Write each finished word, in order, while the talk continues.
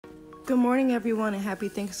Good morning, everyone, and happy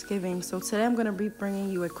Thanksgiving. So today I'm going to be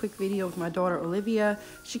bringing you a quick video with my daughter Olivia.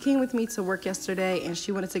 She came with me to work yesterday and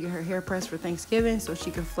she wanted to get her hair pressed for Thanksgiving so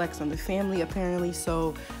she can flex on the family apparently.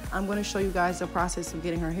 So I'm going to show you guys the process of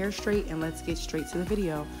getting her hair straight, and let's get straight to the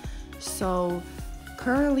video. So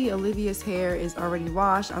currently Olivia's hair is already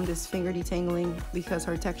washed. I'm just finger detangling because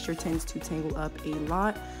her texture tends to tangle up a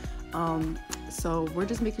lot. So we're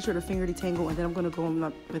just making sure to finger detangle, and then I'm going to go in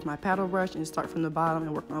with my paddle brush and start from the bottom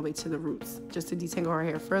and work my way to the roots just to detangle her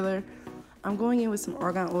hair further. I'm going in with some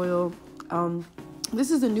argan oil. This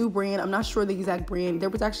is a new brand. I'm not sure the exact brand. There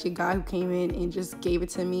was actually a guy who came in and just gave it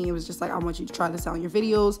to me. It was just like, I want you to try this out in your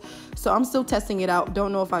videos. So I'm still testing it out.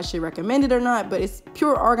 Don't know if I should recommend it or not, but it's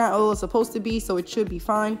pure argan oil. It's supposed to be, so it should be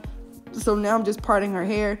fine. So now I'm just parting her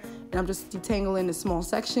hair and I'm just detangling a small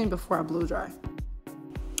section before I blow dry.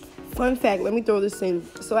 Fun fact, let me throw this in.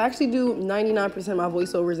 So I actually do 99% of my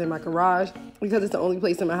voiceovers in my garage because it's the only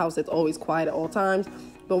place in my house that's always quiet at all times.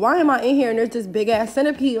 But why am I in here and there's this big ass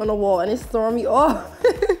centipede on the wall and it's throwing me off?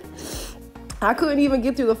 I couldn't even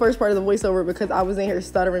get through the first part of the voiceover because I was in here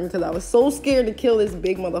stuttering because I was so scared to kill this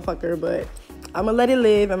big motherfucker. But I'm gonna let it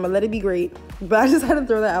live. I'm gonna let it be great. But I just had to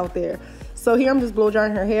throw that out there. So here I'm just blow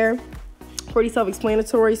drying her hair. Pretty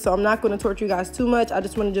self-explanatory, so I'm not going to torture you guys too much. I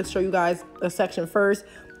just want to just show you guys a section first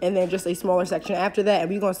and then just a smaller section after that, and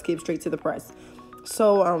we're going to skip straight to the press.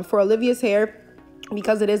 So for Olivia's hair,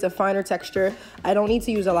 because it is a finer texture, I don't need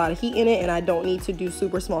to use a lot of heat in it, and I don't need to do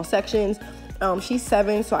super small sections. She's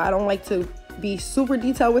 7, so I don't like to be super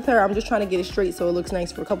detailed with her. I'm just trying to get it straight so it looks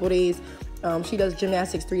nice for a couple days. She does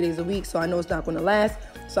gymnastics 3 days a week, so I know it's not going to last.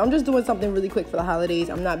 So I'm just doing something really quick for the holidays.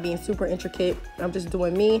 I'm not being super intricate. I'm just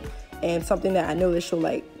doing me and something that I know that she'll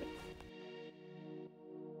like.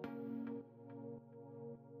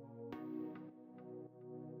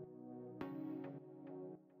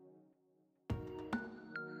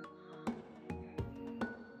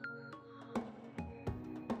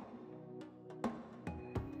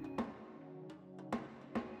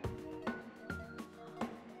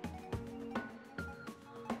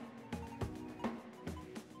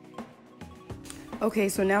 Okay,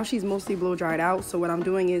 so now she's mostly blow dried out. So what I'm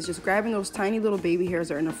doing is just grabbing those tiny little baby hairs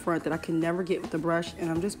that are in the front that I can never get with the brush, and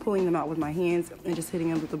I'm just pulling them out with my hands and just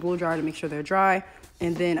hitting them with the blow dryer to make sure they're dry.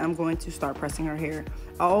 And then I'm going to start pressing her hair.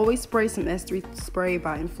 I always spray some S3 spray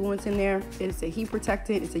by Influence in there. It's a heat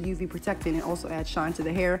protectant, it's a UV protectant, and also adds shine to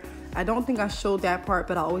the hair. I don't think I showed that part,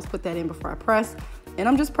 but I always put that in before I press. And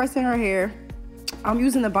I'm just pressing her hair. I'm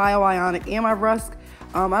using the Bio-Ionic and my Rusk.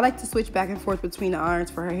 I like to switch back and forth between the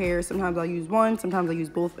irons for her hair. Sometimes I'll use one, sometimes I use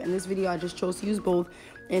both. But in this video, I just chose to use both.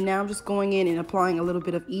 And now I'm just going in and applying a little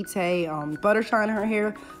bit of Ite butter shine in her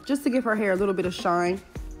hair, just to give her hair a little bit of shine.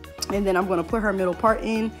 And then I'm going to put her middle part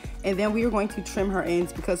in, and then we are going to trim her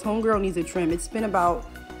ends because homegirl needs a trim. It's been about,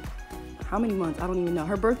 how many months? I don't even know.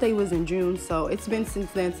 Her birthday was in June, so it's been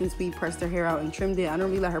since then since we pressed her hair out and trimmed it. I don't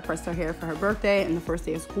really let her press her hair for her birthday and the first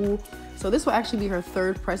day of school. So this will actually be her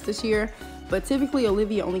 3rd press this year. But typically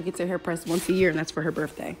Olivia only gets her hair pressed once a year, and that's for her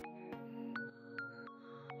birthday.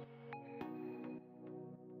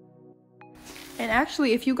 And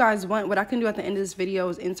actually, if you guys want, what I can do at the end of this video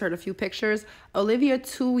is insert a few pictures. Olivia,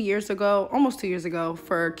 2 years ago, almost 2 years ago,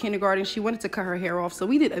 for kindergarten, she wanted to cut her hair off. So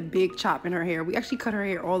we did a big chop in her hair. We actually cut her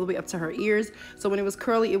hair all the way up to her ears. So when it was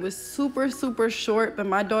curly, it was super, super short. But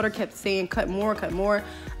my daughter kept saying, cut more, cut more.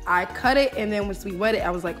 I cut it, and then once we wet it, I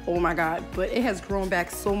was like, oh my God. But it has grown back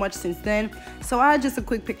so much since then. So I had just a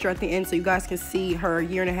quick picture at the end so you guys can see her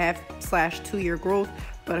 1.5/2 year growth.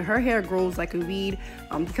 But her hair grows like a weed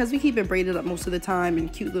because we keep it braided up most of the time in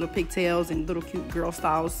cute little pigtails and little cute girl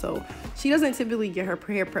styles. So she doesn't typically get her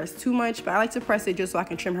hair pressed too much, but I like to press it just so I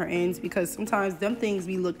can trim her ends because sometimes them things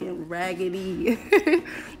be looking raggedy.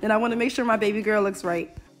 And I want to make sure my baby girl looks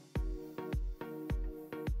right.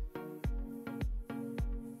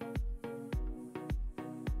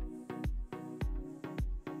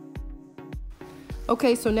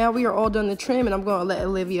 Okay, so now we are all done the trim, and I'm going to let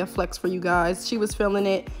Olivia flex for you guys. She was feeling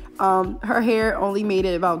it. Her hair only made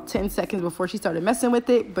it about 10 seconds before she started messing with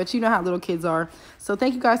it, but you know how little kids are. So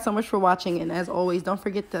thank you guys so much for watching, and as always, don't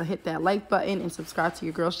forget to hit that like button and subscribe to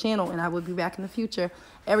your girl's channel, and I will be back in the future.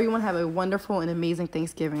 Everyone have a wonderful and amazing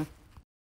Thanksgiving.